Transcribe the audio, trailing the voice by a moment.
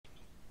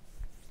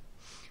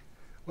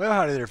Well,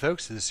 howdy there,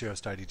 folks. This is Zero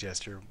Star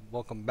Digester.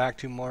 Welcome back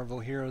to Marvel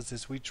Heroes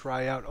as we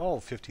try out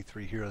all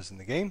 53 heroes in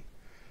the game.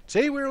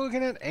 Today we're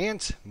looking at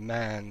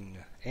Antman.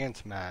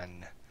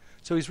 Antman.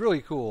 So he's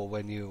really cool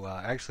when you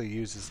actually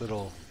use his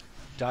little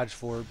dodge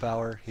forward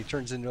power. He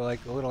turns into like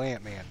a little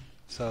Ant-Man.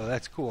 So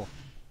that's cool.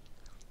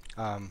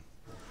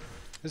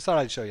 Just thought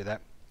I'd show you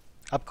that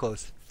up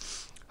close.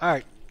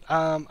 Alright,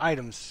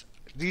 items.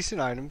 Decent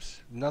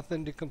items.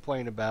 Nothing to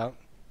complain about.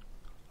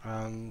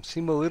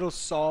 Seem a little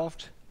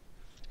soft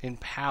in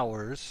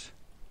powers,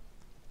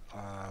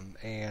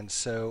 and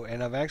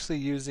I'm actually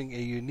using a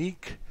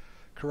unique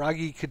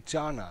Karagi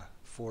Katana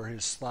for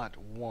his slot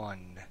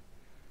 1.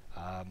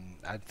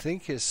 I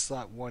think his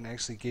slot 1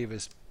 actually gave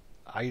us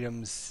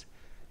items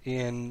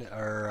in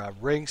our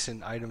ranks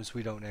and items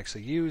we don't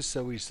actually use,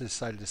 so we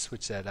decided to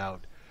switch that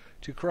out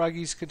to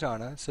Karagi's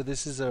Katana. So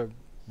this is a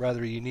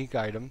rather unique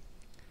item,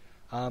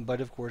 but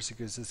of course it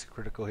gives us a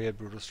critical hit,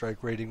 brutal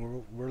strike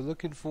rating. We're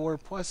looking for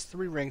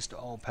 +3 ranks to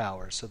all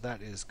powers, so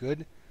that is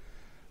good.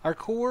 Our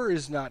core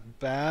is not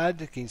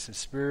bad. Gain some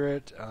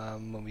spirit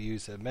when we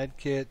use a med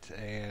kit,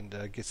 and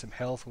get some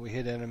health when we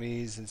hit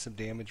enemies, and some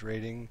damage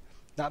rating.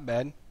 Not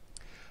bad.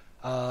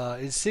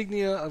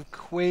 Insignia of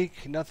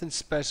Quake, nothing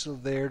special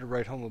there to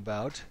write home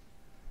about.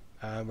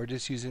 We're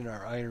just using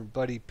our Iron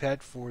Buddy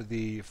pet for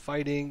the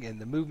fighting and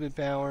the movement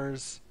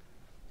powers.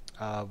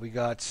 We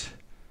got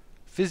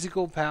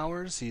physical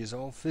powers. He is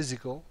all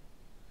physical.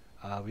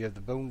 We have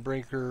the Bone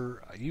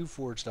Breaker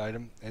U-Forged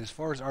item. And as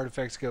far as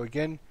artifacts go,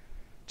 again,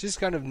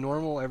 just kind of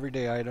normal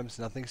everyday items,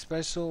 nothing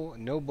special,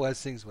 no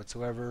blessings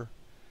whatsoever.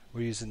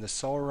 We're using the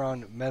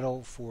Sauron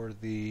metal for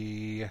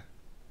the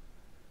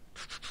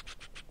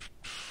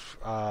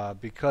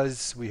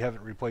because we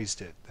haven't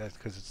replaced it. That's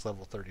because it's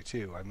level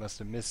 32. I must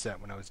have missed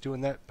that when I was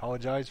doing that.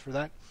 Apologize for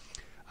that.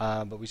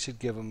 But we should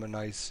give him a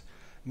nice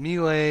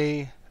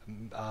melee,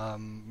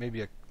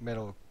 maybe a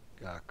metal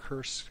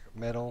curse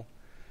metal.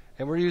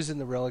 And we're using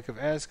the Relic of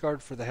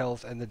Asgard for the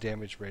health and the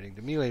damage rating,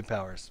 the melee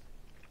powers.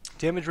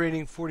 Damage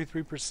rating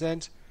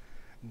 43%,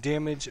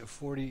 damage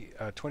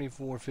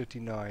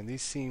 2459.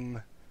 These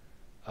seem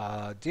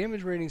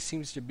damage rating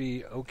seems to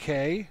be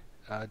okay.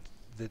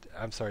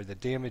 The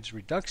damage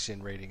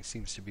reduction rating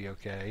seems to be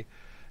okay.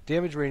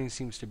 Damage rating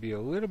seems to be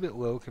a little bit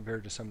low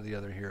compared to some of the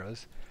other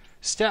heroes.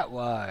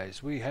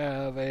 Stat-wise, we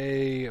have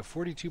a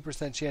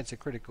 42% chance at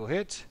critical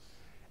hit,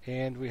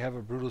 and we have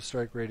a brutal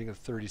strike rating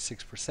of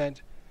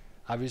 36%.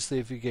 Obviously,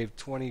 if you gave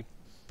 20%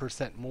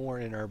 more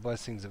in our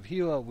Blessings of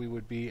Hela, we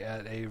would be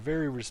at a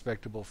very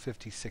respectable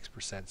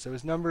 56%. So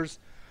his numbers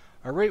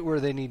are right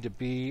where they need to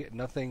be.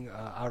 Nothing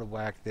out of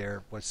whack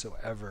there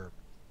whatsoever.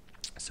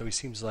 So he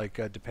seems like,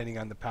 depending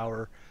on the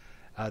power,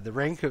 the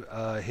rank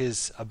of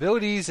his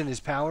abilities and his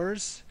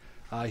powers,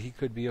 he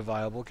could be a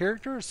viable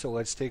character. So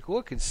let's take a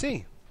look and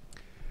see.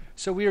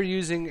 So we are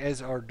using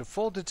as our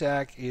default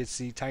attack, it's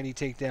the Tiny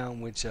Takedown,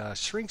 which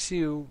shrinks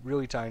you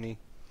really tiny,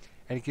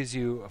 and it gives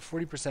you a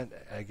 40%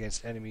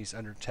 against enemies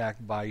under attack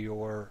by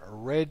your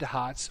Red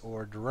Hots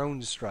or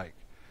Drone Strike.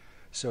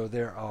 So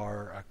there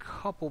are a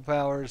couple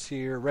powers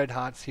here, Red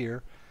Hots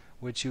here,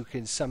 which you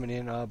can summon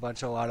in a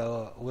lot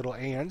of little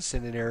ants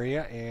in an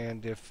area,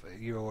 and if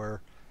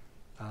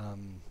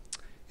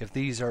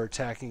these are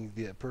attacking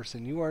the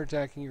person you are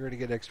attacking, you're going to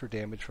get extra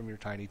damage from your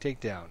Tiny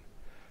Takedown.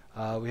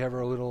 We have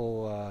our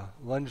little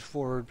lunge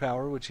forward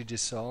power, which you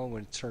just saw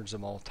when it turns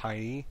them all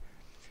tiny.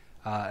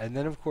 And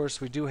then, of course,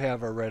 we do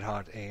have our Red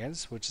Hot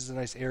Ants, which is a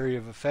nice area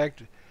of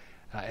effect.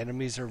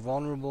 Enemies are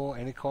vulnerable,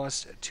 and it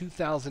costs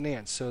 2,000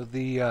 ants. So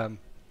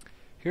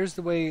here's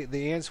the way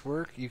the ants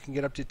work. You can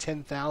get up to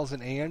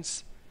 10,000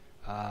 ants.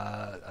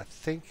 I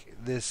think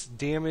this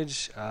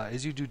damage,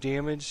 as you do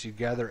damage, you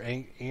gather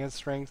ant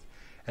strength,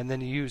 and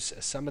then you use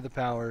some of the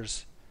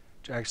powers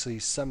to actually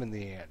summon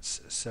the ants.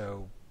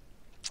 So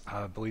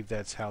I believe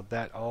that's how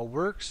that all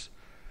works.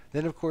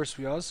 Then, of course,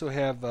 we also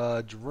have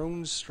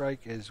Drone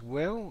Strike as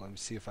well. Let me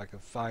see if I can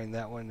find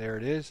that one. There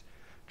it is.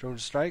 Drone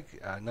Strike,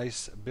 a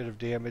nice bit of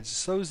damage.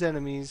 Slows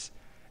enemies,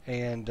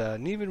 and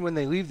even when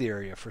they leave the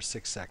area for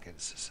 6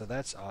 seconds. So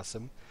that's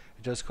awesome.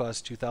 It does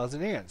cost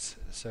 2,000 ants.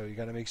 So you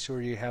got to make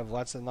sure you have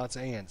lots and lots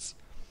of ants.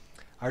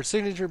 Our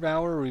signature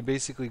power, we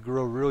basically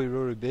grow really,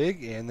 really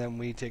big, and then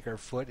we take our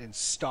foot and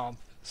stomp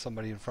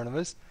somebody in front of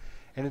us.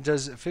 And it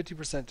does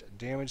 50%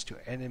 damage to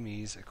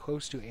enemies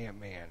close to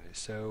Ant-Man.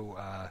 So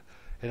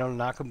it'll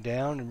knock him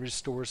down and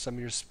restore some of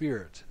your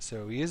spirit.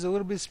 So he is a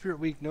little bit spirit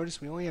weak.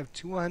 Notice we only have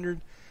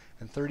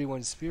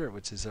 231 spirit,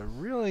 which is a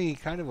really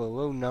kind of a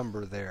low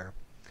number there.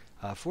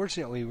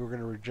 Fortunately, we're going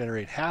to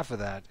regenerate half of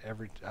that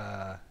every.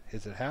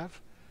 Is it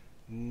half?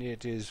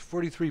 It is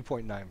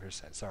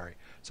 43.9%. Sorry,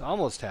 so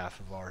almost half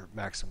of our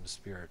maximum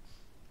spirit.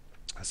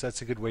 So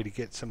that's a good way to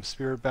get some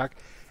spirit back,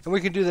 and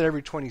we can do that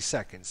every 20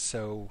 seconds.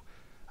 So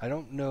I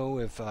don't know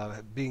if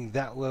being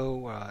that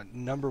low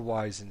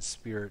number-wise in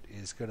spirit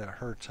is going to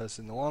hurt us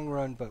in the long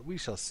run, but we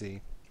shall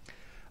see.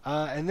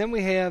 And then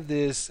we have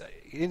this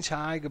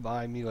inch-high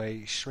goodbye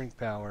melee shrink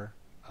power,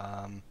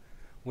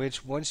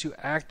 which once you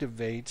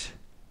activate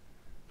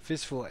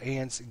Fistful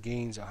Ants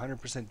gains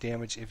 100%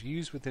 damage if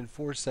used within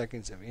 4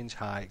 seconds of Inch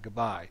High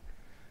Goodbye.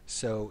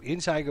 So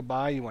Inch High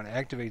Goodbye, you want to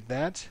activate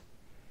that,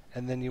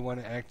 and then you want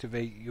to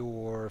activate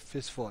your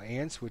Fistful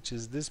Ants, which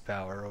is this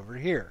power over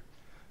here.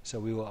 So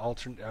we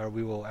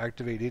will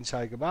activate Inch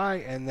High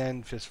Goodbye and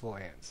then Fistful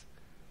Ants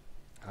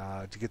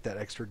to get that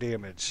extra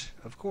damage.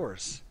 Of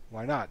course,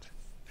 why not?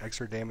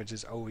 Extra damage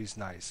is always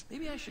nice.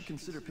 Maybe I should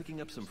consider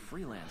picking up some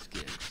freelance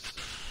gigs.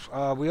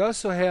 We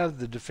also have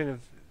the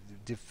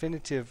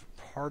definitive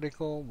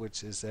particle,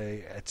 which is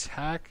a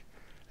attack.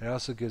 It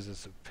also gives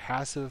us a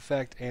passive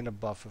effect and a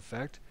buff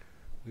effect.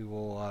 We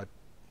will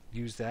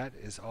use that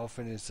as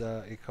often as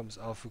it comes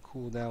off of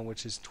cooldown,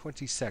 which is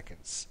 20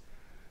 seconds.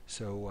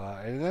 So,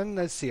 and then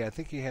let's see, I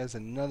think he has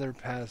another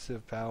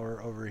passive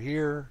power over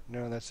here.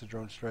 No, that's the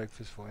Drone Strike,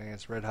 Fistful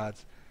Ants, Red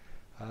Hots.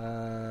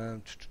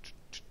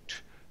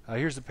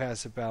 Here's the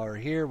passive power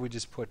here. We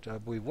just put, I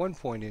believe, 1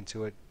 point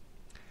into it.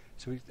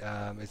 So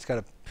it's got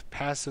a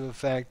passive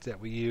effect that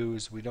we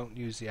use. We don't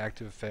use the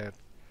active effect.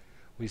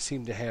 We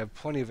seem to have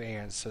plenty of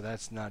ants, so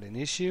that's not an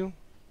issue.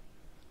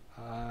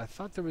 I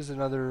thought there was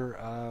another...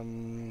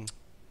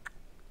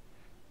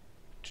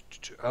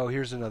 oh,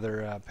 here's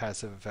another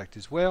passive effect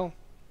as well.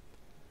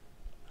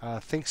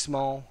 Think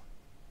Small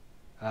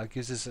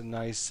gives us a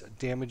nice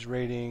damage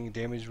rating,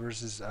 damage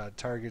versus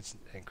targets,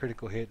 and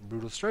critical hit, and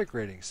brutal strike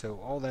rating. So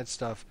all that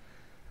stuff,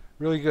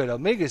 really good.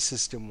 Omega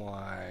system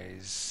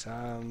wise,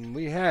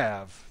 we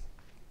have,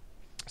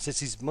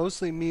 since he's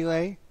mostly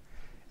melee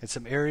and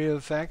some area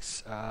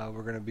effects,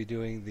 we're going to be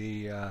doing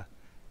the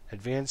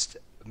advanced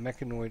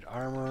mechanoid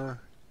armor,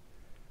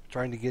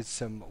 trying to get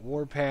some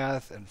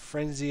warpath and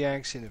frenzy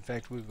action. In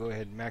fact, we'll go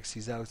ahead and max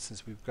these out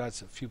since we've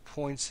got a few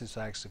points since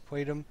I actually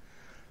played them.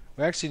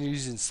 We're actually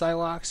using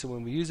Psylocke, so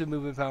when we use a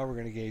movement power, we're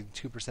going to gain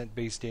 2%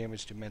 base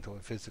damage to mental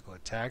and physical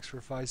attacks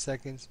for 5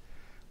 seconds.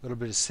 A little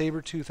bit of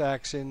Sabertooth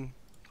action.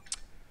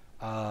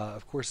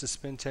 Of course, the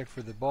Spin Tech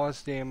for the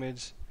boss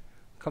damage.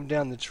 Come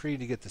down the tree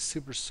to get the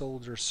Super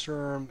Soldier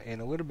Serum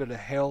and a little bit of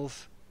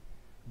health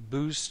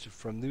boost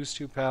from those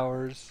two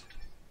powers.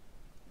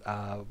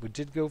 We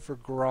did go for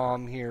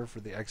Grom here for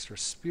the extra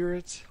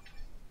spirit.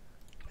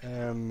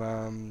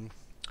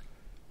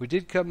 We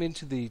did come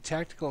into the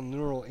tactical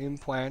neural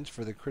implant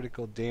for the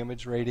critical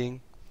damage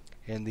rating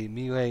and the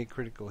melee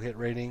critical hit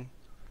rating.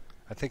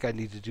 I think I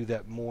need to do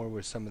that more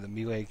with some of the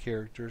melee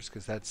characters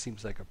because that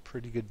seems like a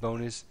pretty good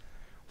bonus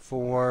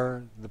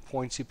for the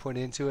points you put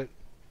into it.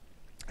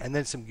 And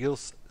then some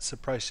guilt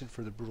suppression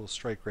for the brutal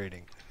strike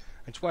rating.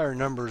 That's why our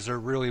numbers are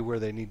really where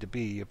they need to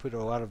be. You put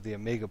a lot of the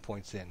Omega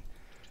points in.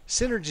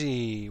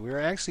 Synergy. We're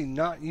actually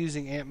not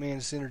using Antman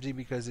Synergy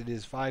because it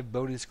is 5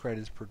 bonus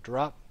credits per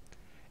drop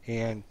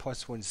and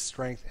 +1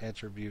 strength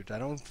attribute. I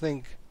don't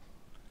think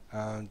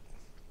 +1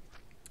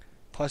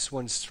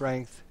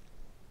 strength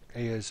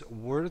is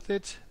worth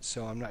it,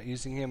 so I'm not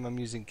using him. I'm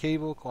using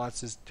Cable,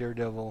 Colossus,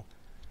 Daredevil,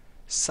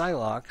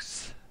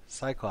 Cyclops,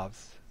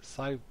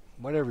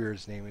 whatever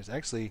his name is.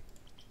 Actually,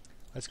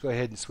 let's go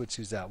ahead and switch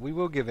these out. We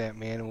will give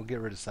Ant-Man and we'll get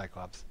rid of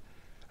Cyclops.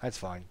 That's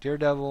fine.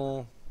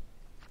 Daredevil,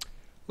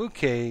 Luke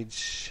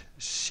Cage,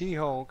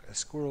 She-Hulk,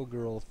 Squirrel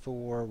Girl,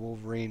 Thor,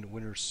 Wolverine,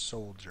 Winter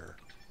Soldier.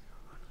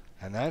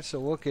 And that's a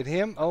look at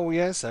him. Oh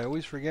yes, I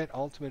always forget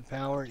ultimate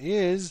power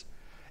is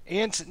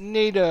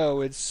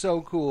Ant-Nado. It's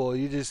so cool.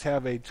 You just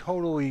have a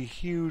totally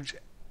huge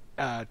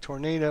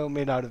tornado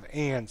made out of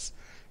ants,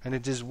 and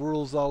it just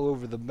whirls all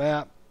over the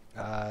map.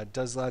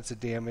 Does lots of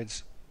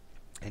damage,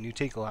 and you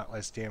take a lot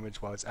less damage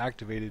while it's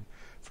activated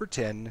for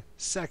 10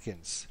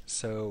 seconds.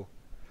 So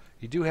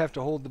you do have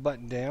to hold the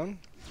button down.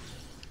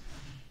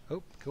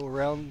 Oh, go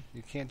around.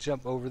 You can't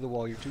jump over the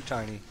wall. You're too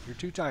tiny. You're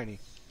too tiny.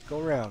 Go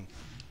around.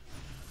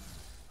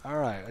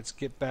 Alright, let's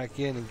get back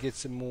in and get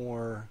some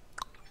more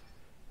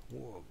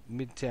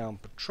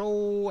Midtown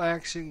Patrol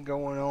action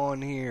going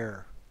on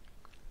here.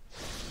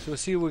 So we'll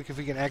see if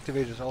we can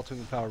activate his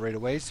ultimate power right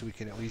away, so we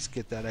can at least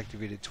get that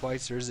activated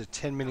twice. There is a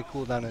 10-minute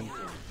cooldown in,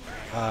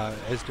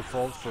 as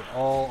default for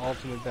all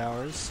ultimate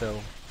powers, so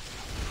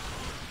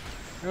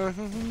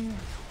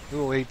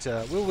we'll wait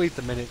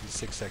the minute and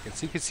 6 seconds.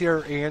 So you can see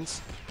our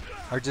ants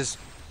are just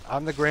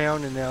on the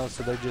ground, and now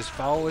so they just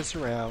follow us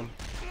around.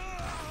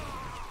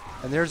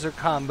 And there's their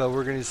combo.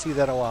 We're going to see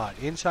that a lot.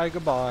 Inch High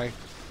Goodbye,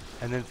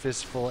 and then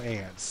Fistful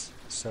Ants.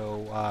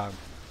 So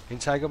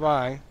Inch High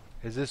Goodbye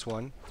is this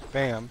one.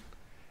 Bam.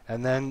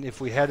 And then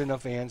if we had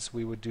enough ants,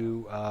 we would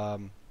do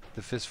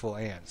the Fistful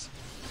Ants.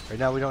 Right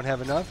now we don't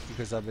have enough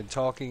because I've been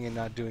talking and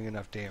not doing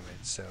enough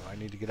damage. So I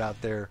need to get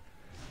out there,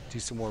 do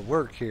some more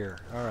work here.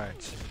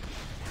 Alright.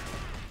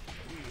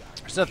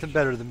 There's nothing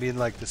better than being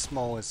like the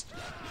smallest.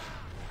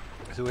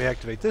 So we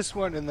activate this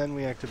one, and then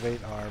we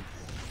activate our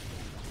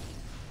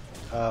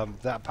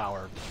that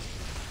power.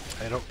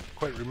 I don't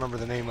quite remember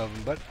the name of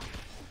them, but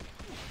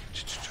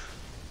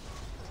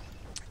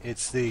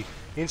it's the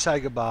Inch High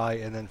Goodbye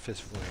and then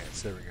Fistful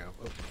Ants. There we go.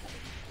 Oh.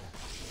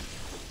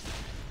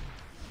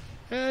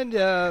 And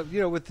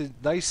you know, with the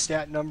nice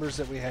stat numbers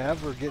that we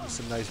have, we're getting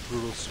some nice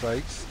brutal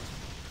strikes.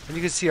 And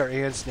you can see our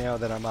ants now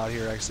that I'm out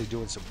here actually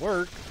doing some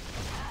work.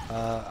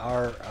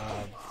 our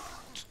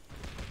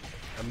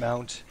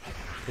amount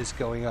is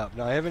going up.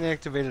 Now I haven't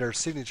activated our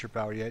signature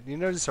power yet. You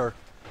notice our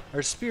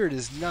spirit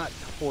is not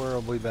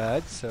horribly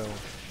bad, so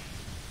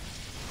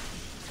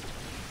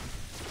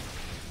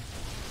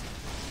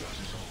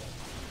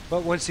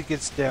but once it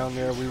gets down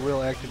there, we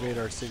will activate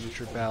our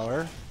signature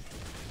power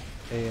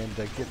and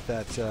get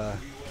that. All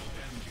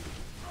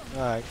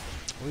right,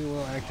 we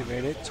will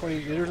activate it.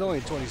 There's only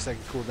a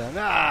 20-second cooldown.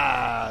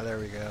 Ah, there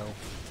we go.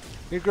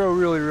 You grow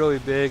really, really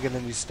big, and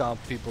then you stomp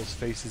people's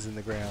faces in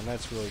the ground.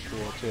 That's really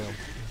cool too.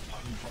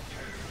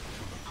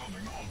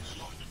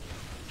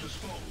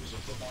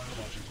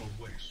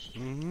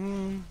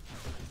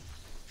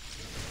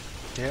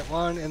 That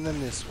one, and then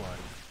this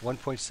one.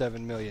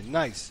 1.7 million.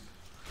 Nice.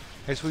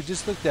 Okay, so we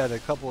just looked at a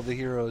couple of the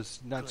heroes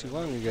not too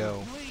long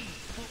ago.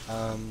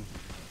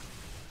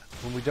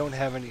 When we don't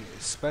have any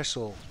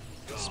special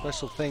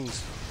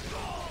things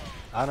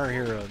on our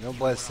hero, no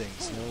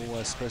blessings,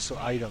 no special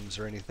items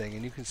or anything,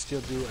 and you can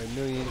still do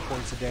 1,000,000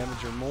 points of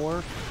damage or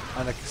more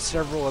on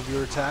several of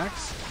your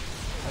attacks.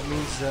 That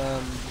means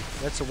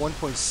that's a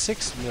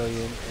 1.6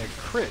 million at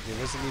crit. It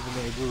wasn't even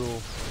a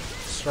brutal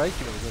strike,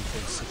 and it was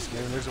 1.6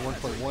 million. There's a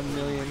 1.1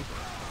 million.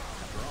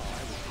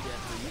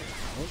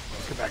 Oh,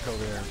 get back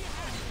over there.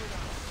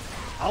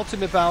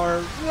 Ultimate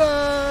power.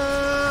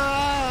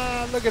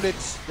 Ah, look at it.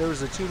 There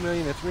was a 2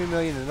 million, a 3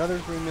 million, another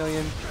 3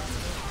 million,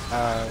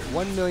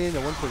 1 million, a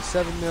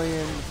 1.7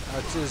 million.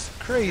 Just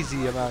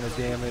crazy amount of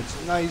damage.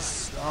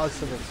 Nice,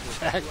 awesome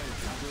attack.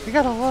 You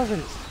gotta love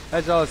it.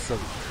 That's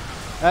awesome.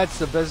 That's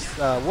the best.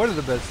 One of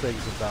the best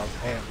things about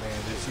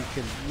Antman is you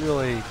can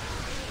really,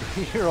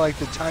 you're like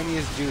the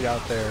tiniest dude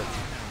out there,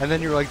 and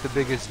then you're like the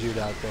biggest dude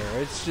out there.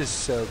 It's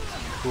just so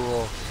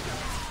cool.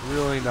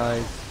 Really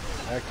nice.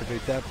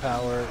 Activate that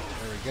power.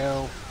 There we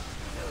go.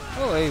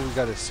 Oh, hey, we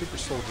got a super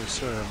soldier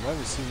serum. I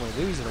haven't seen one of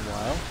these in a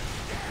while.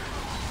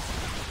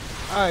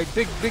 All right,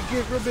 big,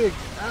 get real big.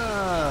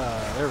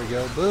 Ah, there we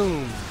go.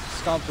 Boom.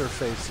 Stomp their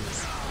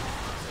faces.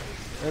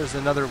 There's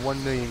another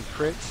 1 million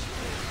crit.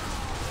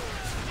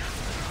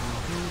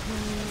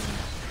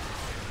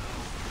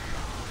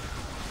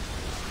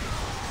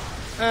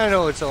 I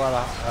know it's a lot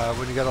of,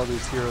 when you got all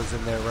these heroes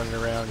in there running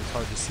around, it's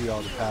hard to see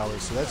all the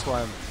powers, so that's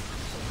why I'm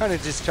kind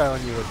of just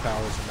telling you what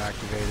powers I'm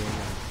activating.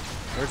 And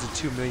there's a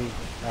 2 million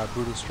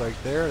brutal strike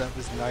there, that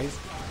was nice.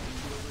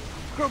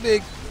 Grow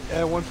big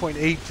at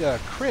 1.8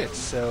 crit,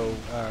 so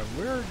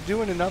we're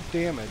doing enough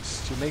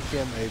damage to make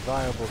him a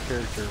viable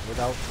character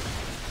without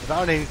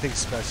anything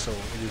special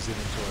in his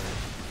inventory.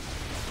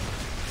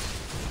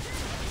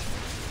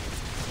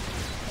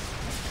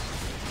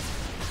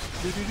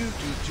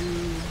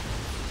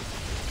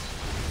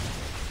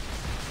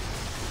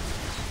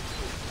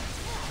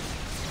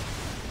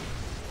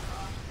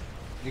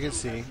 You can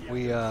see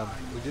we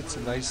did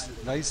some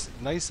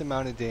nice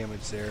amount of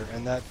damage there,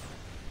 and that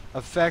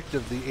effect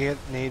of the Ant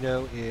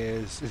NATO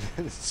is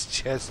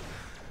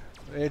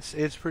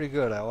it's pretty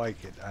good. I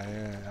like it.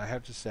 I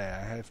have to say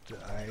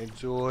I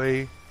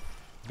enjoy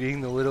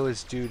being the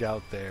littlest dude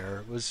out there.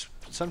 It was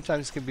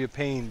sometimes can be a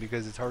pain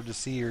because it's hard to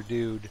see your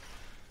dude,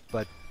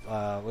 but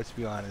let's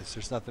be honest,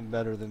 there's nothing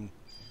better than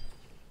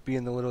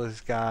being the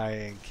littlest guy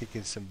and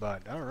kicking some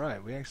butt. All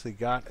right, we actually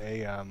got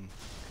a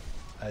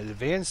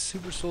advanced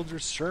super soldier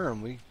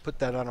serum. We put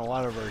that on a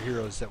lot of our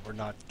heroes that we're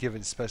not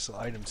given special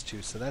items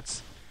to, so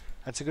that's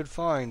a good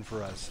find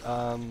for us.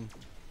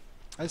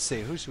 Let's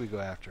see, who should we go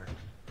after?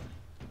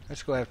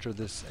 Let's go after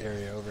this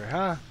area over here,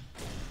 huh?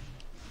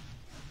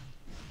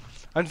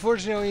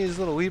 Unfortunately, his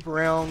little leap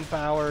around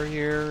power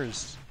here,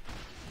 his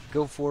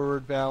go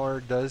forward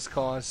power does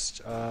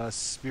cost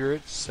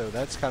spirit, so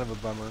that's kind of a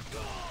bummer.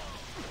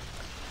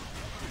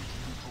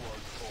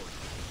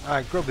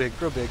 Alright, grow big,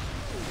 grow big.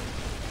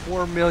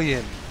 4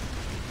 million.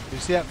 You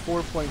see that?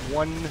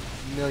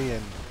 4.1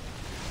 million.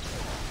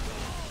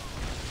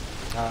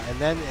 And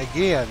then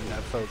again,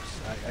 folks,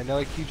 I know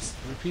I keep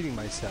repeating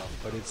myself,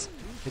 but it's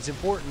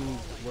important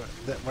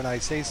that when I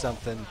say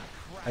something,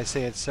 I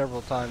say it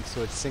several times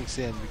so it sinks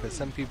in, because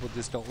some people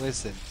just don't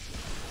listen.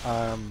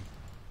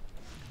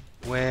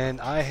 When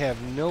I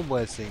have no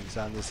blessings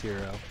on this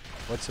hero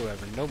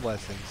whatsoever, no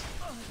blessings,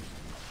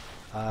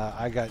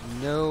 I got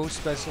no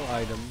special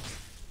items,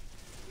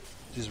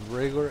 just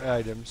regular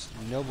items,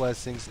 no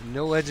blessings,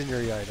 no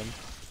legendary item.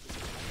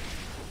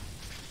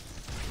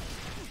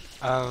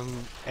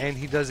 And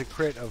he does a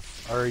crit of,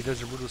 or he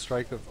does a brutal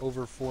strike of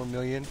over 4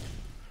 million.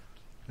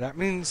 That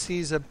means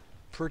he's a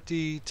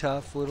pretty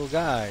tough little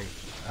guy.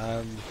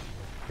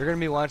 You're going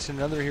to be watching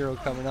another hero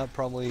coming up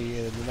probably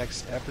in the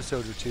next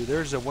episode or two.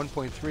 There's a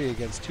 1.3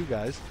 against 2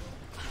 guys.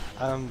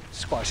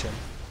 Squash him.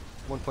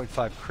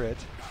 1.5 crit.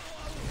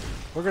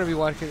 We're going to be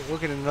looking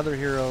at another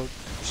hero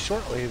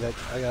shortly that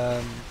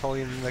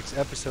probably in the next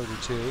episode or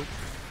two,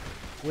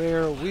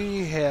 where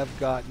we have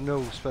got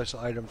no special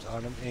items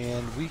on him,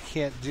 and we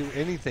can't do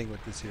anything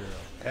with this hero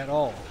at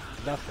all.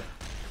 Nothing.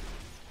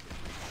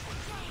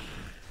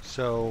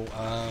 So,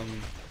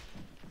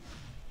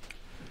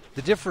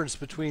 the difference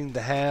between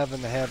the have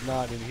and the have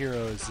not in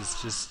heroes is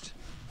just,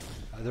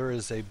 there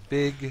is a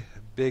big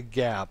big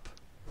gap.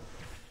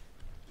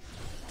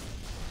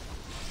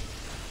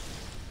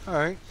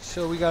 Alright,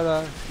 so we got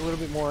a little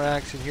bit more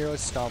action here.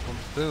 Let's stomp them.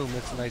 Boom,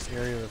 that's a nice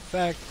aerial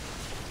effect.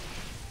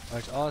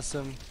 That's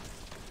awesome.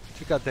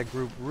 Took out that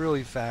group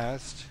really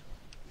fast.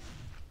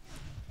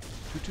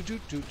 So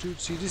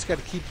you just got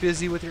to keep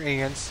busy with your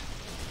ants.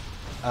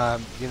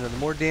 You know, the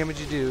more damage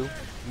you do,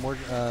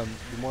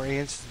 the more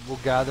ants will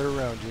gather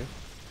around you.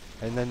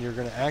 And then you're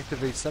going to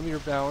activate some of your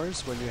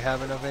powers when you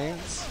have enough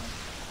ants.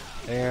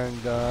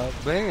 And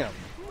bam!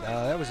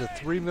 That was a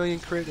 3 million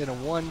crit and a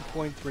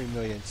 1.3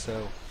 million.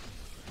 So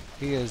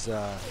he is...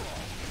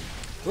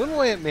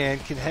 little Antman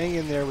can hang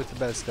in there with the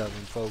best of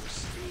them,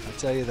 folks. I'll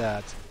tell you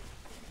that.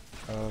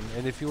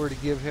 And if you were to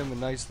give him a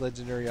nice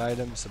legendary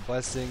item, some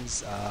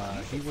blessings,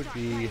 he could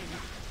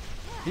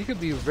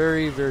be a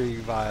very, very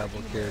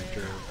viable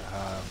character,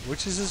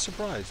 which is a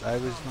surprise. I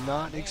was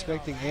not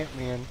expecting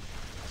Antman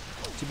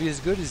to be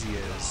as good as he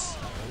is.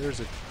 There's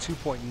a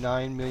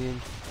 2.9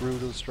 million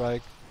brutal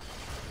strike.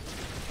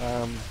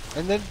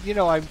 And then, you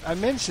know, I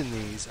mention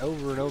these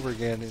over and over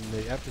again in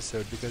the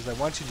episode because I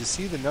want you to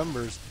see the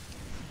numbers.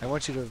 I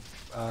want you to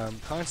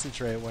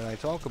concentrate when I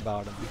talk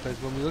about them, because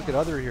when we look at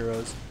other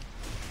heroes,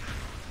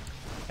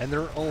 and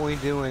they're only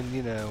doing,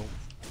 you know,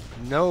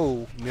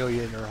 no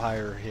million or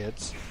higher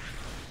hits,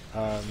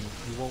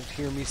 you won't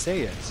hear me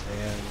say it,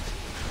 and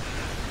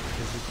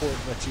it's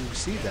important that you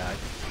see that.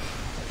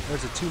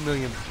 There's a 2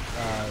 million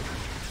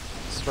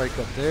strike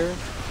up there.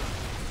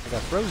 I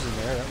got frozen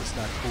there. That was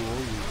not cool.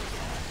 You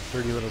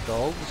dirty little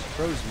dog. Just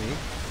froze me.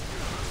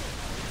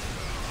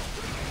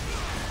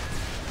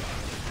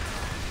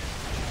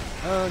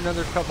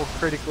 Another couple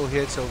critical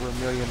hits, over a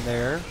million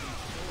there.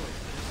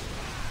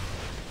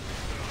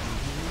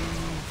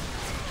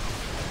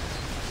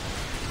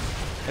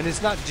 And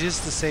it's not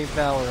just the same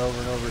power over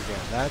and over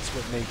again. That's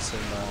what makes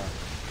him.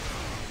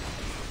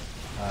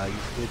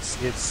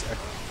 It's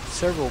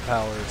several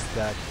powers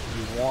that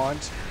you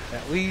want.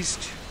 At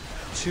least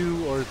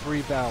 2 or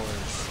 3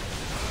 powers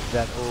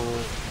that will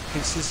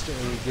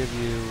consistently give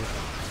you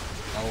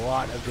a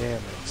lot of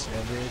damage.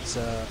 And it's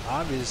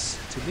obvious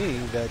to me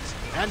that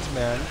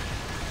Antman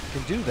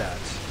can do that.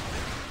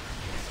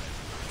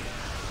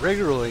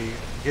 Regularly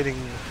getting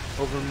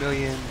over a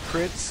million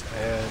crits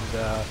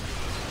and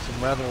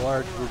some rather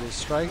large brutal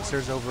strikes.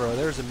 There's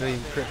a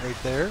million crit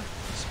right there.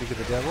 Speak of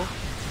the devil.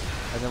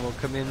 And then we'll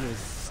come in and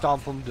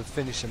stomp him to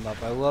finish him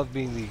up. I love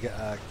being the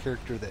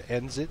character that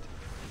ends it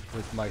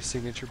with my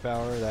signature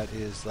power. That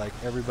is like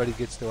everybody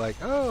gets to like,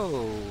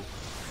 oh,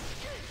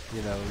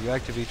 you know, you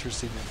activate your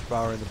signature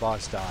power and the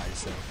boss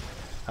dies.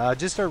 So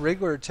just our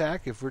regular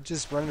attack. If we're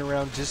just running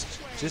around,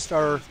 just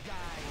our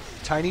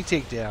tiny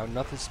takedown,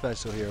 nothing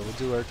special here. We'll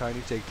do our tiny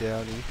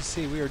takedown, and you can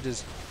see we are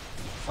just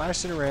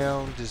flashing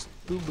around, just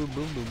boom, boom,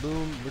 boom, boom,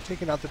 boom. We're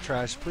taking out the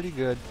trash pretty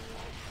good.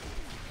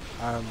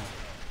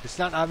 It's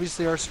not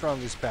obviously our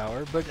strongest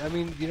power, but I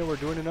mean, you know, we're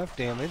doing enough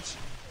damage.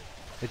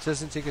 It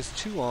doesn't take us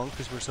too long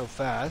because we're so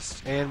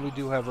fast, and we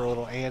do have our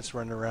little ants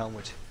running around,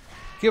 which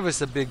give us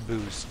a big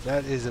boost.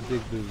 That is a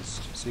big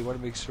boost. So you want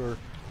to make sure.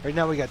 Right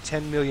now we got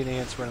 10 million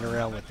ants running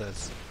around with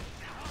us.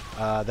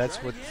 That's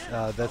what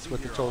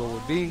the total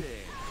would be.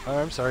 Oh,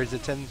 I'm sorry, is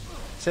it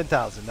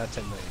 10,000, not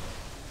 10 million.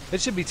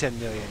 It should be 10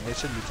 million. It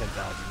shouldn't be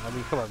 10,000. I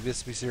mean, come on,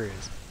 let's be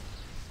serious.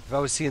 If I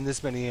was seeing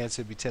this many ants,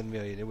 it'd be 10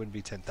 million. It wouldn't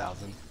be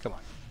 10,000. Come on.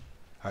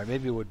 All right,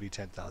 maybe it would be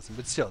 10,000,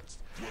 but still,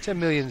 10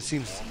 million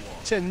seems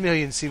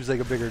like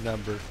a bigger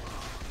number.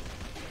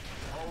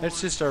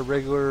 That's just our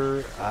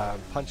regular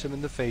punch him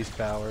in the face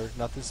power.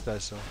 Nothing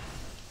special.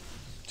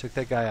 Took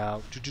that guy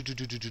out.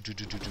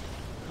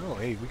 Oh,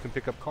 hey, we can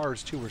pick up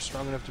cars too. We're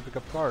strong enough to pick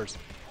up cars.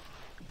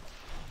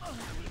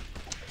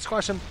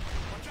 Squash him.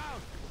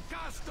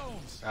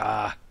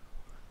 Ah.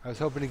 I was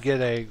hoping to get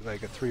a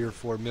 3 or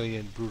 4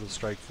 million brutal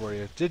strike for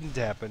you. Didn't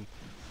happen.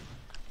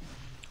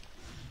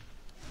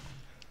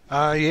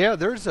 Yeah,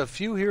 there's a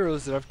few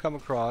heroes that I've come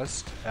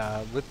across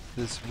with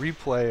this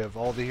replay of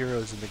all the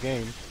heroes in the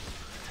game,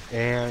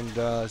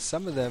 and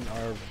some of them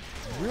are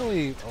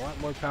really a lot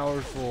more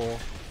powerful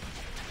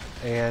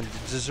and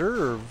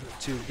deserve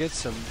to get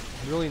some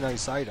really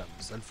nice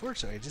items.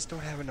 Unfortunately, I just don't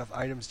have enough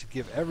items to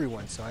give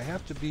everyone, so I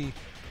have to be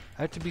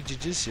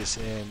judicious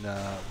in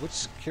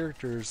which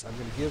characters I'm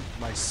going to give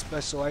my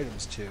special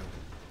items to.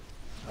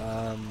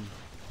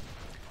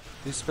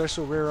 These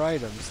special rare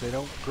items, they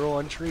don't grow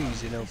on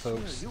trees, you know,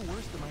 folks. You're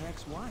worse than my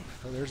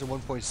ex-wife. Oh, there's a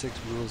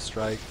 1.6 brutal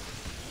strike.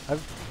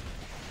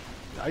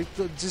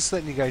 Just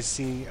letting you guys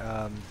see,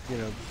 you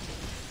know,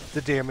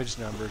 the damage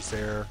numbers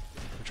there.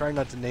 I'm trying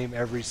not to name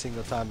every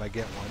single time I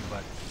get one,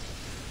 but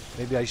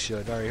maybe I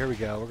should. All right, here we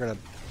go. We're gonna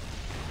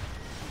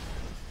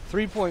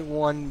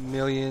 3.1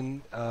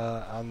 million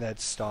on that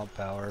stomp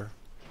power,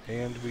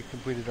 and we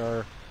completed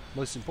our.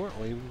 Most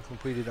importantly, we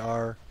completed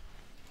our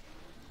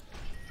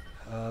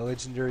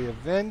legendary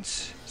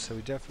event. So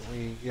we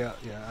definitely, yeah.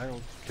 I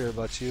don't care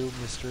about you,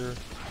 Mister.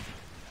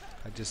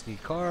 I just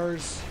need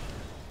cars.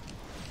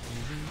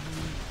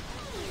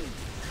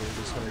 So we're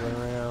just gonna run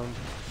around,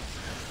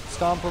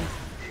 stomp them.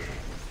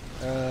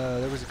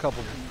 There was a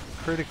couple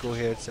critical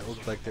hits that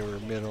looked like they were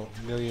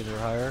million or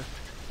higher.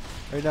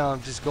 Right now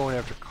I'm just going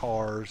after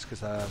cars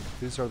because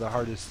these are the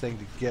hardest thing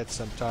to get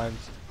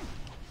sometimes.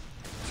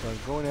 So I'm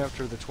going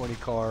after the 20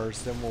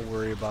 cars, then we'll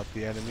worry about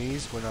the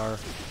enemies when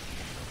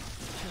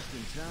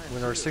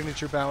our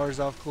signature power is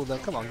off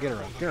cooldown. Come on, get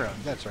around, get around.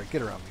 That's right,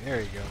 get around me.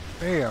 There you go.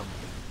 Bam.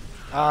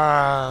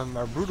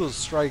 Our brutal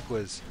strike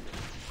was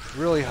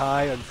really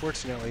high.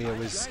 Unfortunately, it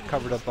was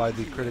covered up by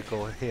the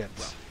critical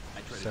hits.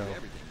 So,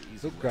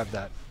 oop, grab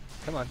that.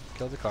 Come on,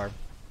 kill the car.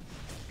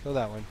 Kill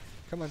that one.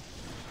 Come on.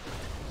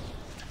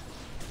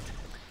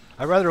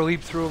 I'd rather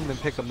leap through them than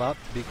pick them up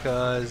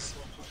because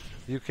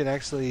you can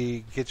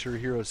actually get your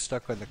heroes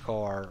stuck on the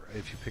car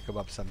if you pick them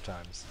up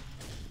sometimes.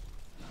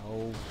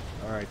 Oh,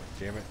 alright,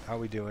 damn it. How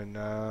we doing?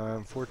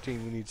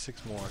 14, we need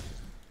 6 more.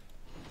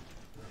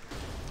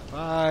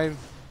 5.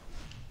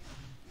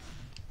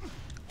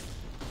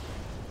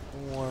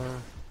 4.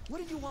 What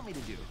did you want me to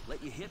do?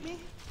 Let you hit me?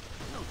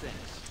 No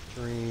thanks.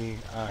 3.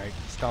 Alright,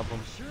 stop them.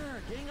 Sure,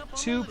 gang up on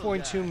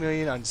 2.2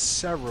 million on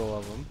several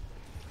of them.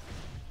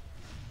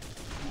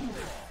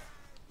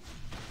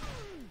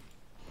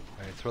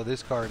 Alright, throw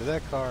this car into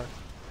that car.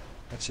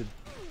 That should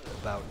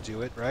about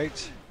do it,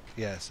 right?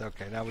 Yes,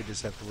 okay, now we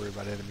just have to worry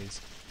about enemies.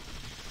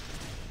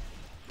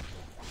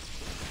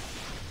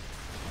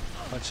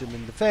 Punch him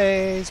in the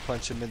face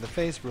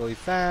really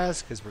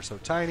fast because we're so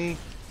tiny.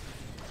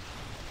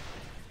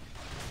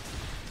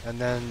 And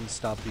then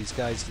stop these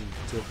guys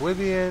to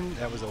oblivion.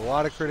 That was a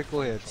lot of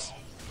critical hits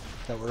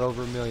that were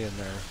over 1 million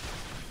there.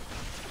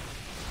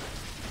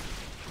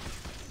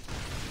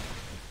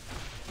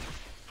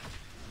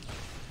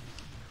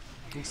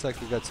 Looks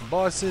like we got some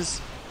bosses.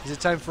 Is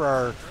it time for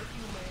our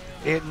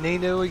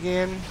Antman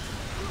again? We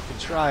can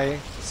try.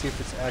 See if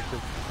it's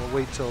active. We'll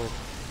wait till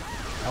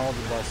all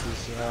the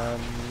bosses.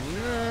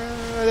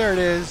 There it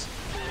is.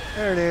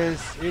 There it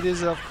is. It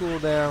is up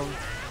cooldown.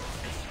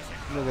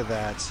 Look at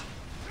that.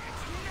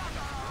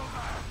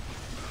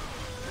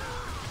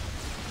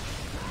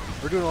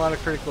 We're doing a lot of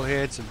critical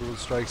hits and brutal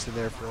strikes in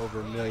there for over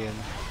 1 million.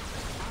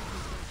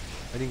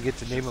 I didn't get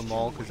to name them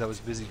all because I was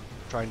busy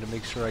trying to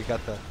make sure I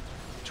got the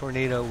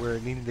tornado where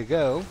it needed to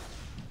go.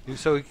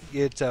 So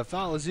it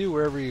follows you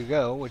wherever you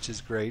go, which is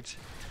great.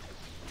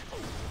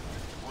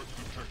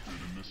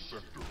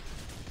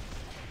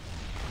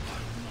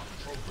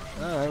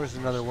 There was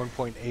another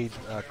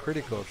 1.8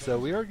 critical. So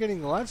we are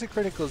getting lots of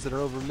criticals that are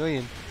over 1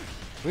 million.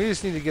 We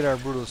just need to get our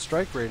brutal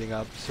strike rating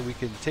up so we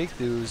can take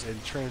those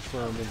and transfer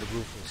them into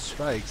brutal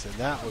strikes, and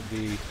that would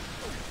be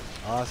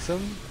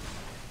awesome.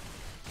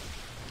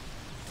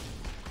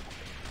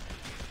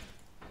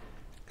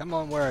 Come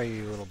on, where are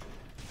you, little...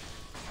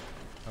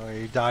 Oh,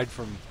 you died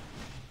from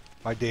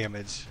my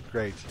damage.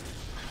 Great.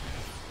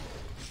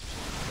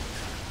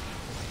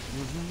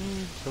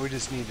 So we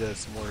just need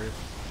some more...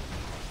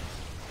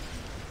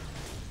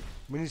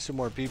 We need some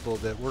more people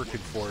that working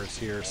for us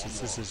here, since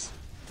this is...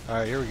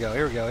 Alright, here we go,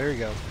 here we go, here we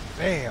go.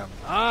 Bam!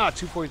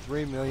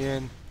 2.3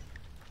 million.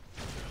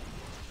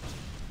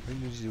 We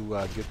need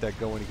to get that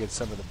going to get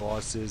some of the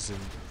bosses and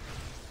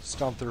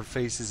stomp their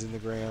faces in the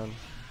ground.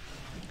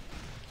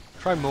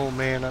 Try Mole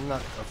Man. I'm not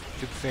a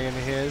big fan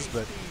of his,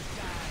 but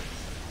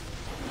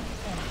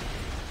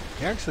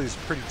he actually is a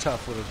pretty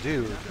tough little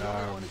dude.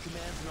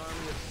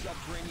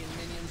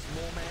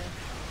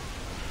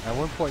 At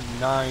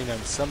 1.9 on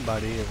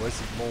somebody, it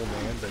wasn't Mole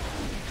Man, but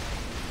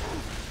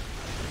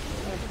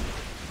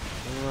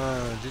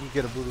didn't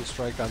get a brutal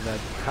strike on that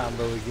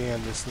combo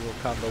again. This little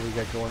combo we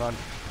got going on.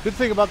 Good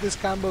thing about this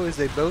combo is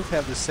they both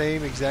have the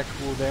same exact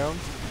cooldown.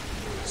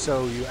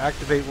 So you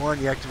activate one,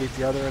 you activate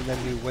the other, and then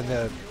when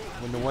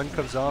the one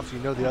comes off, you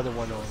know the other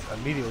one will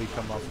immediately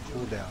come off a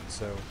cooldown.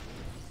 So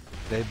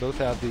they both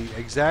have the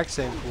exact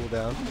same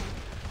cooldown.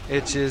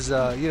 It is,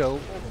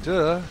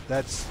 duh,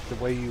 that's the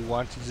way you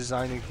want to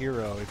design a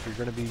hero. If you're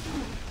going to be,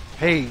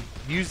 hey,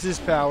 use this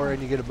power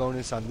and you get a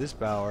bonus on this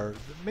power,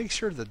 make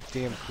sure the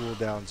damn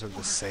cooldowns are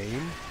the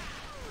same.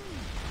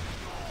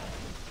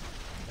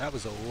 That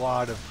was a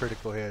lot of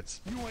critical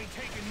hits. You ain't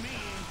taking me.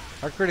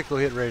 Our critical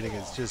hit rating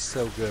is just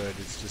so good.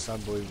 It's just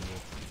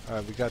unbelievable.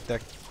 Alright, we got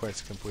that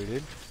quest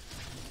completed.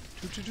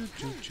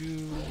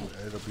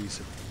 It'll be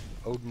some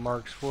Odin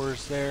marks for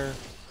us there.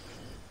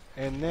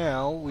 And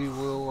now we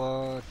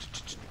will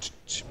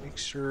make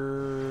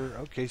sure...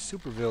 Okay,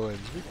 supervillains.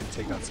 We can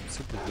take on some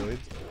supervillains.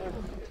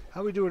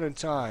 How we doing in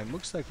time?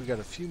 Looks like we got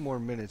a few more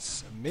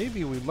minutes.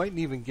 Maybe we might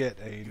even get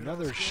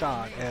another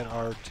shot at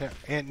our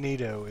Antman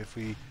if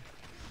we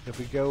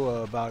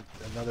go about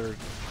another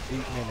 8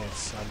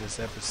 minutes on this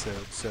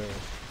episode. So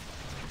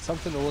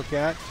something to look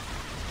at.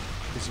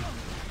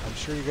 I'm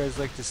sure you guys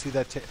like to see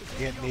that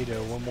Antman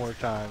one more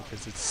time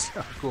because it's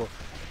so cool.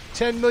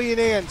 10 million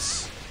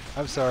ants.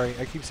 I'm sorry,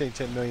 I keep saying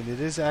 10 million. It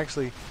is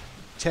actually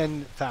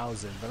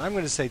 10,000, but I'm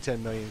going to say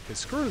 10 million because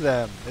screw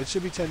them. It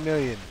should be 10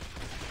 million.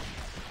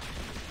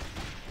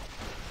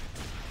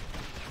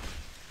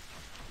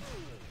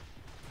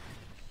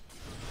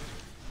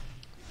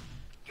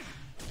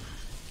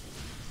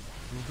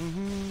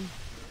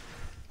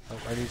 Oh,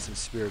 I need some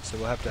spirits, so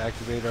we'll have to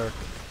activate our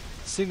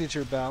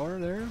signature power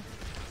there.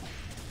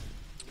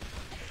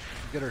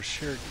 Get our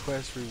shared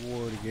quest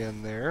reward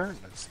again there.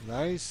 That's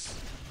nice.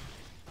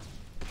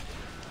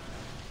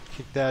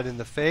 Kick that in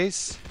the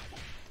face.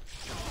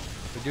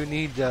 We do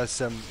need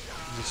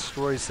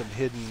destroy some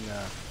hidden.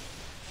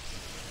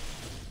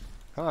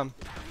 Come on.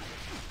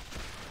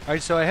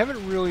 Alright, so I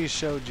haven't really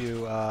showed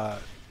you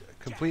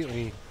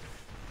completely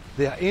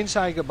the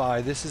inside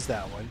goodbye. This is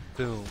that one.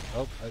 Boom.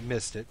 Oh, I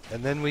missed it.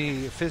 And then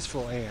we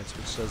fistful ants,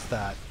 which does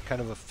that.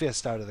 Kind of a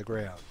fist out of the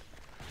ground.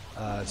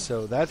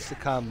 So that's the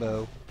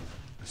combo.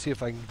 See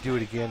if I can do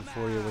it again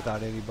for you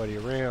without anybody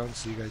around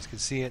so you guys can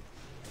see it.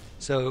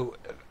 So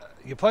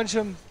you punch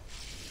him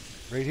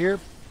right here.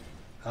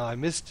 I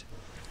missed.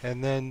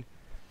 And then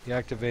you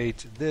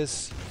activate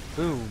this.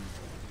 Boom.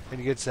 And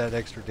he gets that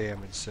extra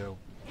damage. So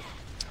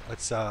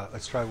let's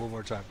try one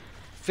more time.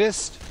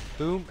 Fist.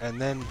 Boom.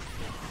 And then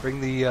bring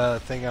the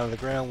thing out of the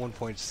ground.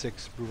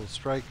 1.6 brutal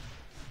strike.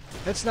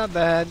 That's not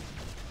bad.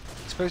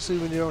 Especially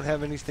when you don't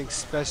have anything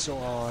special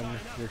on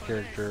your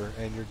character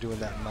and you're doing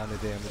that amount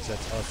of damage.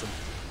 That's awesome.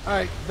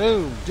 Alright,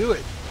 boom, do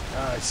it.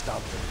 I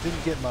stopped it.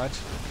 Didn't get much.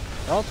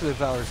 The ultimate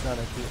power is not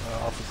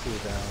off a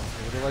cooldown.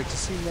 I would have liked to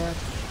see that.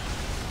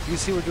 You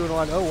see we're doing a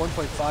lot. Oh,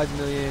 1.5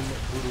 million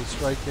brutal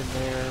strike in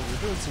there.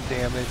 We're doing some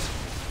damage.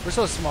 We're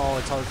so small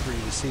it's hard for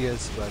you to see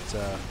us, but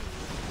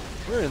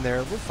we're in there.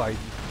 We're fighting.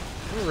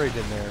 We're right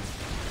in there.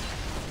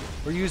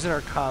 We're using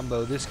our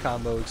combo, this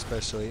combo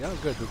especially. Oh,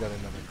 good, we got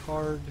another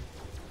card.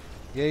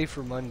 Yay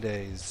for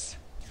Mondays.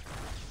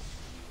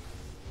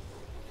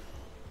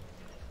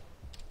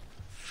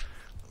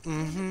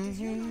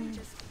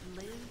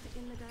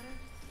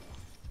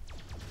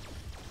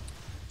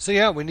 So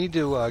yeah, we need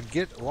to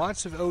get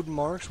lots of Odin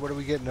marks. What are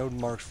we getting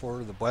Odin marks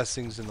for? The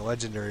blessings and the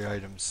legendary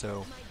items.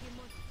 So,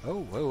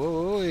 oh, whoa, whoa,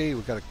 whoa, hey,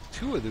 we got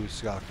two of those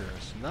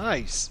stalkers.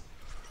 Nice.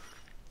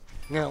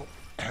 Now,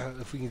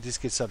 if we can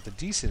just get something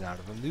decent out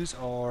of them, these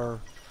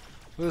are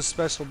little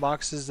special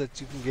boxes that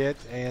you can get,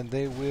 and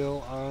they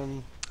will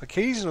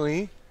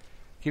occasionally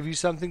give you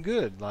something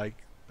good. Like,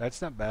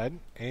 that's not bad,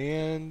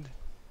 and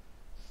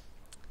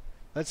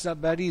that's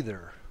not bad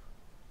either.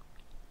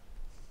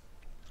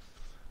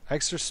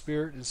 Extra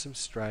spirit and some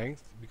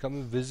strength. Become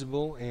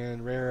invisible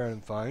and rare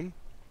and fine.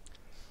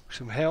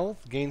 Some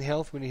health. Gain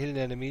health when you hit an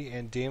enemy,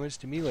 and damage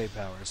to melee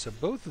power. So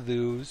both of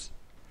those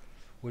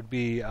would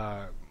be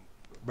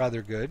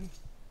rather good.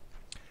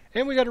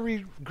 And we got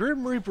a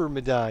Grim Reaper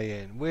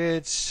medallion,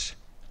 which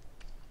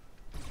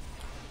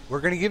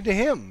we're going to give to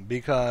him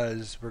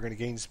because we're going to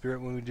gain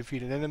spirit when we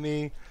defeat an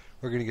enemy.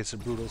 We're going to get some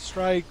brutal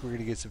strike. We're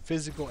going to get some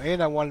physical.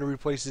 And I wanted to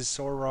replace his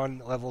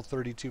Sauron level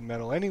 32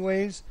 metal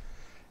anyways.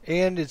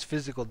 And its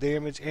physical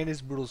damage and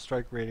his brutal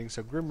strike rating.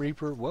 So Grim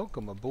Reaper,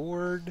 welcome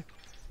aboard.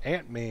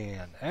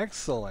 Antman,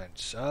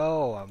 excellent.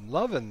 Oh, I'm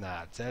loving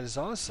that. That is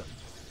awesome.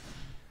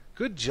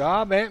 Good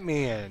job,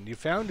 Antman. You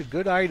found a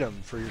good item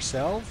for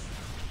yourself.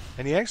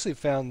 And he actually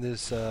found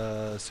this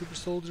Super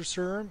Soldier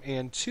Serum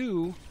and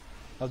 2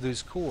 of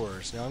those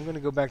cores. Now I'm going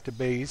to go back to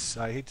base.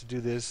 I hate to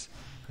do this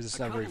because it's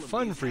not very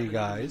fun for you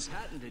guys.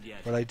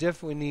 But I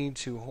definitely need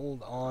to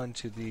hold on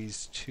to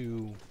these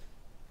 2.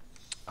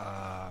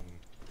 Because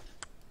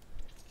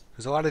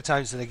a lot of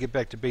times when I get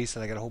back to base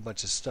and I got a whole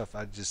bunch of stuff,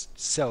 I just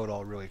sell it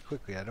all really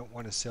quickly. I don't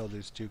want to sell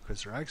those 2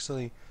 because they're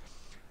actually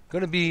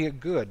going to be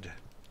good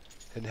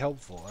and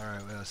helpful.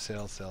 Alright, well,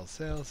 sell.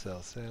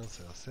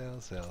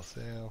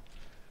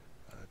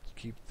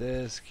 Keep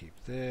this, keep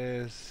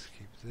this,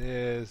 keep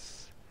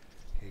this,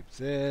 keep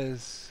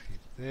this,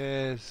 keep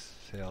this,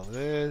 sell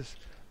this,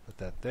 put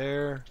that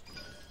there,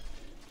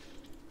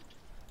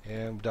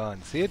 and I'm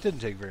done. See, it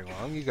didn't take very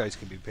long. You guys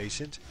can be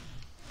patient.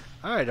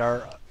 Alright,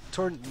 our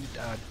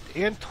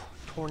ant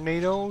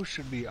tornado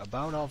should be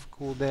about off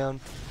cooldown.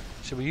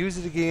 Should we use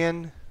it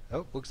again?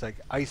 Oh, looks like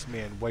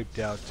Iceman wiped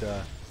out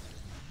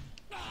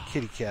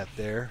Kitty Cat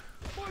there.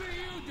 What are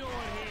you doing here?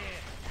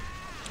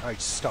 Alright,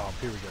 stomp.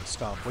 Here we go.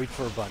 Stomp. Wait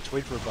for a bunch.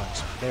 Wait for a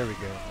bunch. There we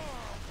go.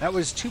 That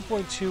was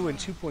 2.2 and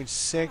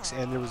 2.6,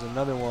 and there was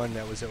another one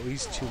that was at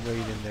least 2 late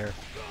in there.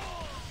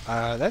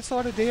 That's a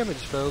lot of damage,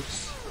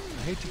 folks.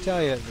 I hate to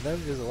tell you, but that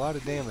is a lot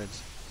of damage.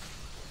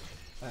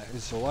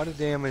 It's a lot of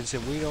damage,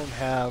 and we don't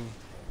have...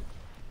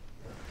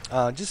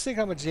 just think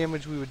how much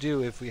damage we would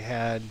do if we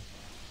had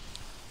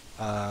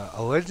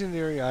a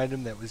legendary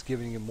item that was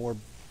giving you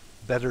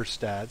better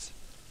stats.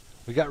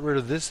 We got rid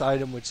of this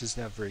item, which is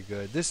not very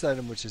good. This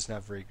item, which is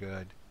not very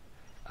good.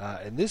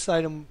 And this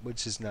item,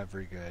 which is not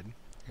very good.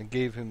 And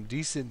gave him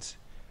decent,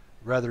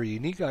 rather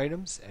unique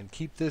items. And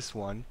keep this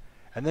one.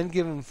 And then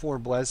give him 4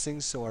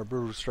 blessings, so our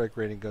brutal strike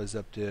rating goes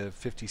up to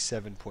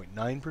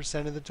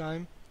 57.9% of the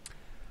time.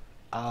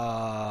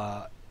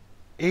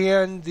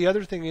 And the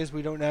other thing is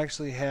we don't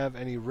actually have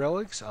any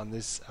relics on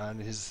his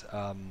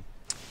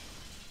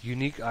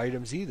unique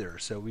items either.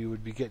 So we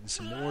would be getting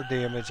some more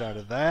damage out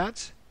of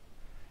that.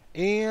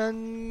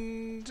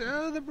 And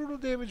the brutal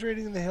damage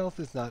rating and the health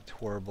is not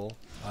horrible.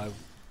 I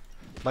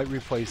might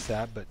replace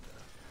that, but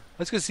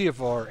let's go see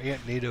if our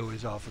Ant NATO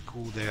is off a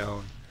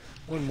cooldown.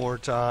 One more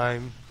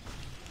time.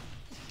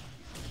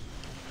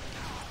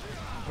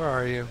 Where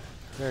are you?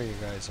 There you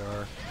guys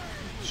are.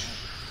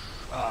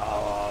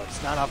 Oh,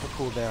 it's not off a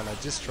cooldown. I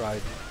just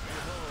tried.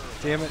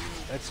 Damn it.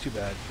 That's too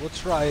bad. We'll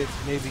try it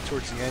maybe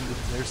towards the end.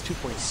 There's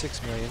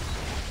 2.6 million.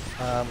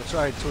 We'll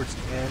try it towards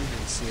the end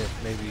and see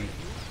if maybe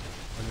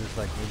when there's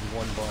like maybe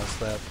one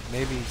boss left.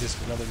 Maybe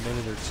just another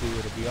minute or two.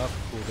 It'll be off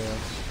a cooldown.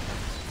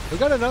 We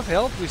got enough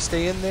health. We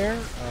stay in there.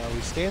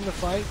 We stay in the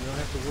fight. We don't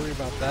have to worry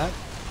about that.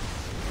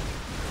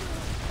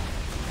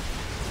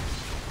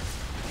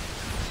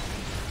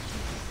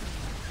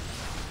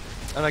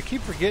 And I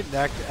keep forgetting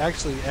to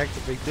actually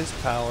activate this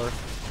power,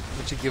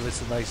 which would give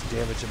us a nice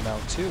damage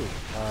amount too.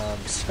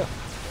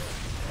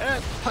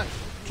 Punch,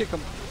 kick him,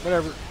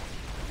 whatever.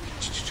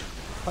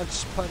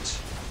 Punch, punch.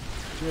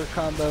 Do a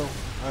combo.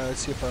 Alright,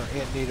 let's see if our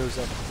Antnado's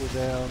off the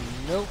cooldown.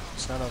 Nope,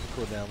 it's not off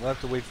the cooldown. We'll have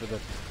to wait for the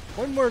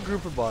one more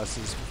group of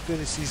bosses. We'll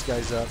finish these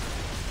guys up.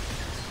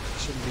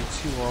 Shouldn't be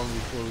too long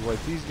before we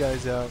wipe these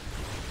guys out.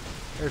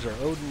 There's our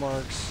Odin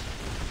marks.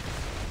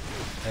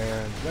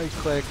 And right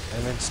click,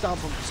 and then stomp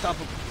him, stomp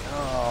him.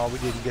 Oh, we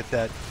didn't get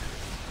that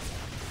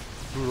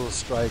brutal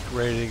strike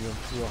rating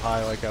real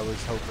high like I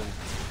was hoping.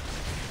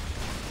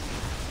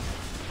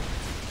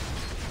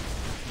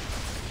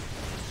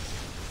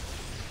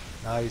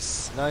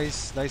 Nice,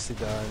 nice, nicely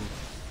done.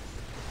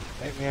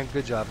 Antman,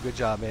 good job,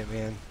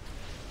 Antman.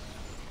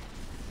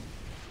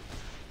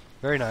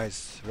 Very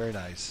nice, very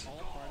nice.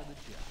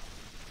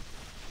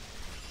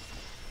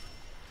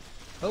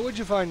 Oh, what'd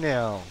you find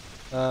now?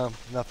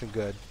 Nothing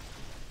good.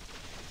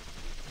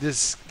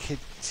 This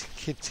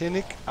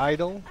Kitinic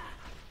idol,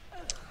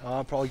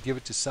 I'll probably give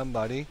it to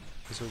somebody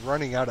because we're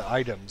running out of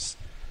items.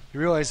 You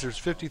realize there's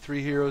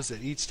 53 heroes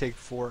that each take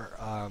four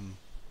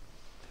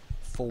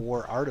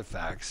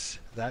artifacts.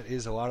 That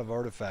is a lot of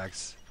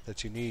artifacts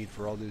that you need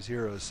for all those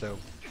heroes. So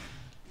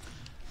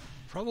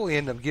probably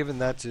end up giving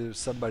that to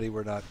somebody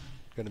we're not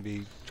going to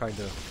be trying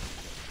to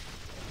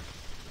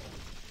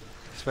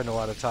spend a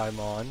lot of time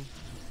on.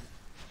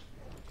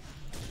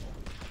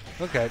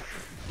 Okay.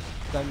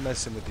 Done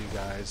messing with you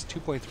guys.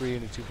 2.3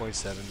 and a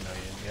 2.7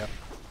 million. Yep.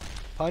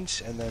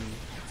 Punch and then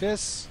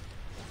fist.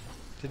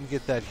 Didn't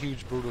get that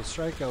huge brutal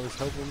strike I was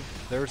hoping.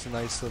 There's a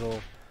nice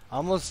little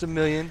almost a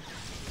million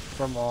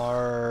from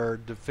our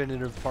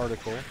definitive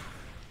particle.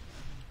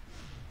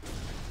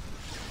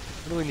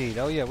 What do we need?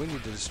 Oh yeah, we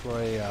need to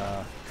destroy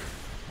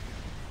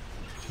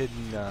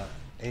hidden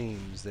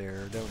aims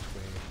there, don't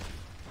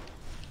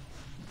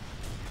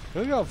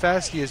we? Look how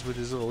fast he is with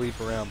his little leap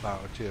around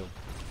power too.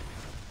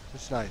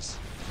 That's nice.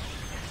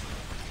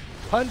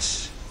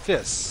 Punch,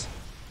 fist.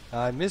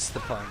 I missed the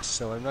punch,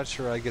 so I'm not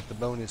sure I get the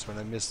bonus when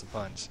I miss the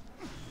punch.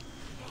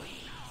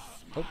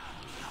 Oh.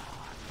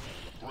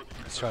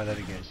 Let's try that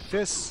again.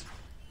 Fist.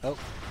 Oh.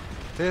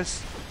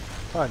 Fist.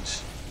 Punch.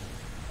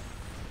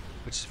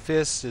 Which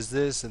fist is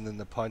this, and then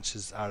the punch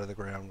is out of the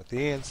ground with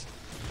the ants.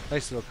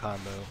 Nice little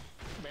combo.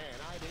 Man,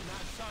 I did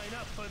not sign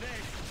up for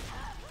this.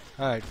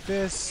 Alright,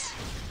 fist.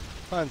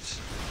 Punch.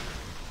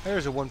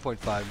 There's a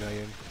 1.5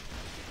 million.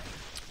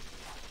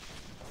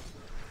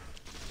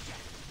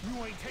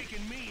 You ain't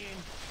taking me in.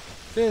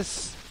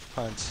 Fist.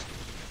 Punch.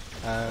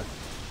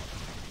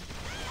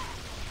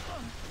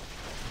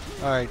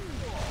 Alright.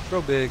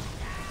 Real big.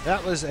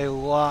 That was a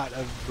lot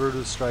of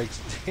brutal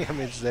strikes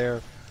damage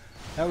there.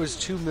 That was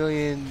 2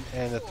 million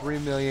and a 3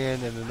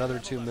 million and another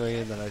 2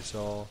 million that I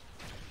saw.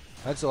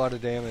 That's a lot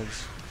of damage.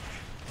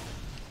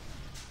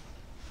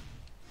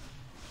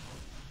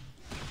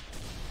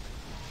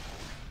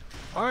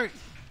 Alright.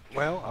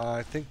 Well,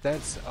 I think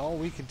that's all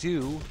we can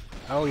do.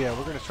 Oh yeah,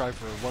 we're going to try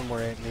for one more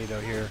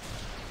Antnado here.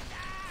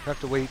 Have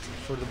to wait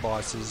for the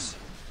bosses.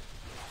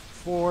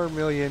 4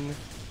 million.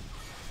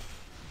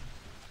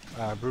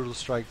 Brutal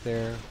strike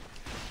there.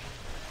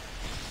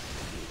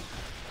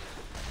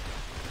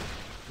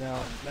 Now,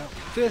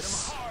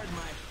 fists.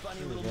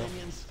 There we go.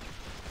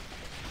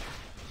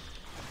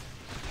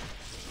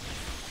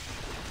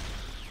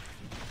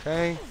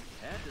 Okay.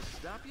 Had to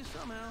stop you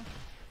somehow.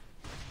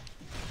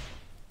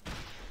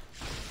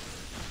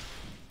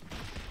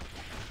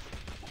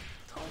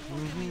 Don't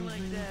look at me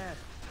like that.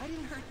 I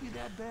didn't hurt you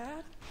that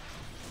bad.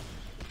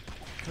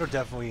 It'll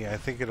definitely, I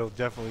think it'll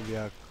definitely be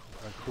a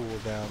cool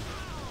down.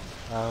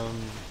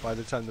 By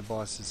the time the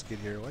bosses get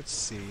here. Let's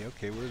see.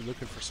 Okay, we're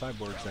looking for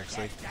cyborgs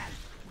actually.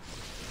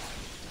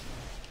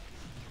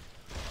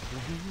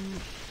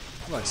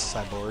 Come on,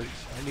 cyborgs.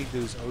 I need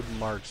those Odin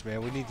marks,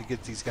 man. We need to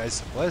get these guys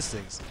some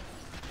blessings.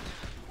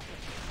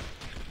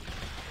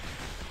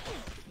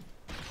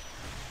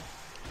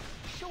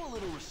 Show a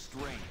little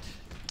restraint.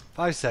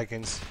 5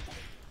 seconds.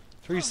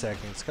 3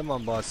 seconds. Come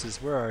on,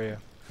 bosses. Where are you?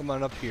 Come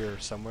on up here.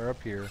 Somewhere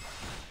up here.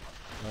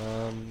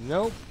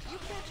 Nope. You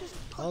can't just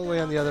All the way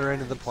on the other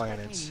end of the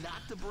planet.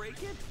 not to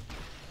break it.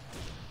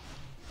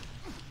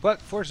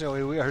 But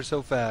fortunately, we are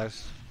so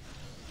fast.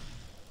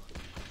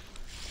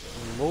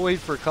 We'll wait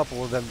for a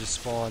couple of them to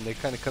spawn. They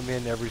kind of come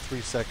in every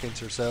 3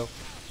 seconds or so.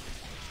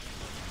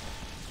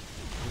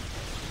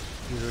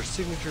 Use our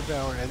signature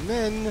power, and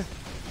then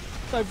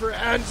time for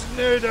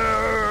Antman!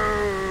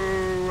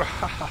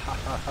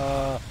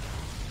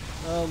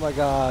 Oh my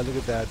god, look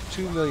at that.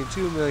 2 million,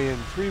 2 million,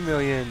 3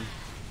 million,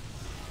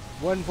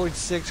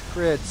 1.6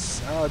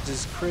 crits. Oh,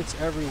 just crits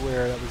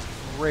everywhere. That was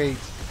great.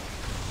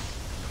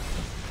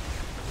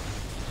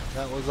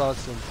 That was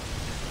awesome.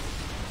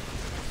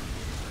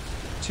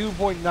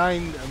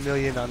 2.9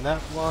 million on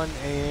that one,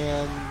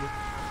 and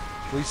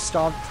we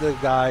stomped the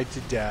guy to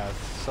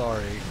death.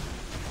 Sorry.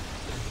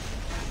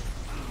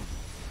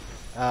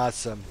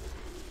 Awesome.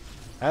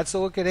 That's a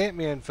look at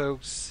Antman,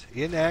 folks.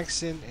 In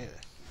action.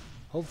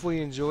 Hopefully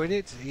you enjoyed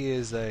it. He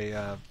is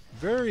a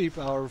very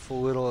powerful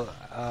little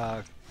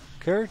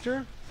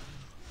character.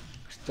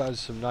 Does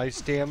some nice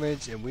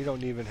damage, and we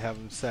don't even have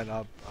him set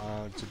up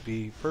to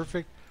be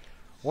perfect.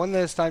 One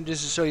last time,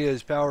 just to show you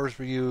his powers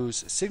we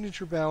use.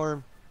 Signature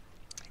power,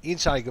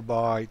 Inside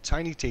Goodbye,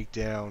 Tiny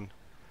Takedown,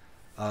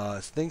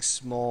 Think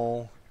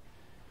Small,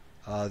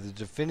 the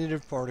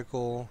Definitive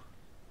Particle,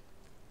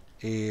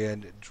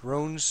 and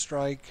Drone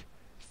Strike,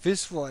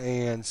 Fistful of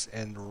Ants,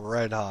 and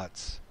Red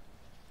Hots.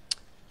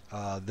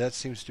 That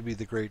seems to be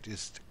the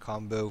greatest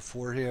combo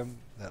for him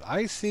that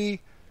I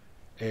see.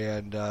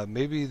 And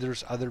maybe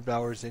there's other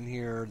powers in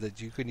here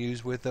that you can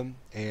use with him.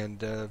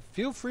 And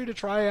feel free to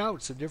try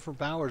out some different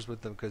powers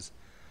with him, because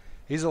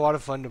he's a lot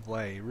of fun to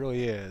play. He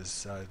really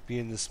is.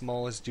 Being the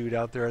smallest dude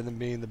out there and then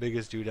being the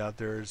biggest dude out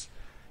there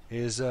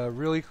is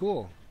really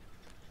cool.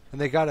 And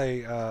they got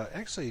a...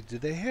 actually, did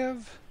they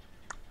have...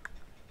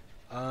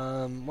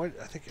 what?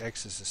 I think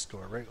X is the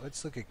store, right?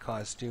 Let's look at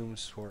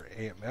costumes for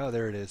Antman. Oh,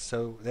 there it is.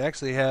 So they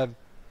actually have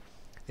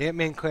the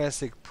Antman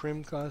Classic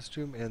Prim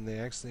costume, and they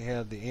actually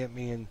have the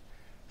Antman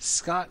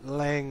Scott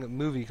Lang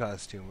movie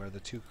costume, are the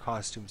two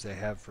costumes they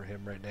have for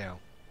him right now.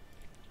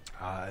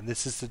 And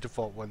this is the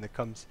default one that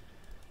comes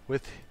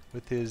with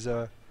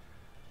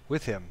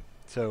him.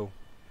 So,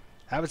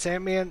 have it's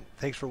Antman.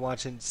 Thanks for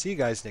watching. See you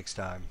guys next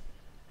time.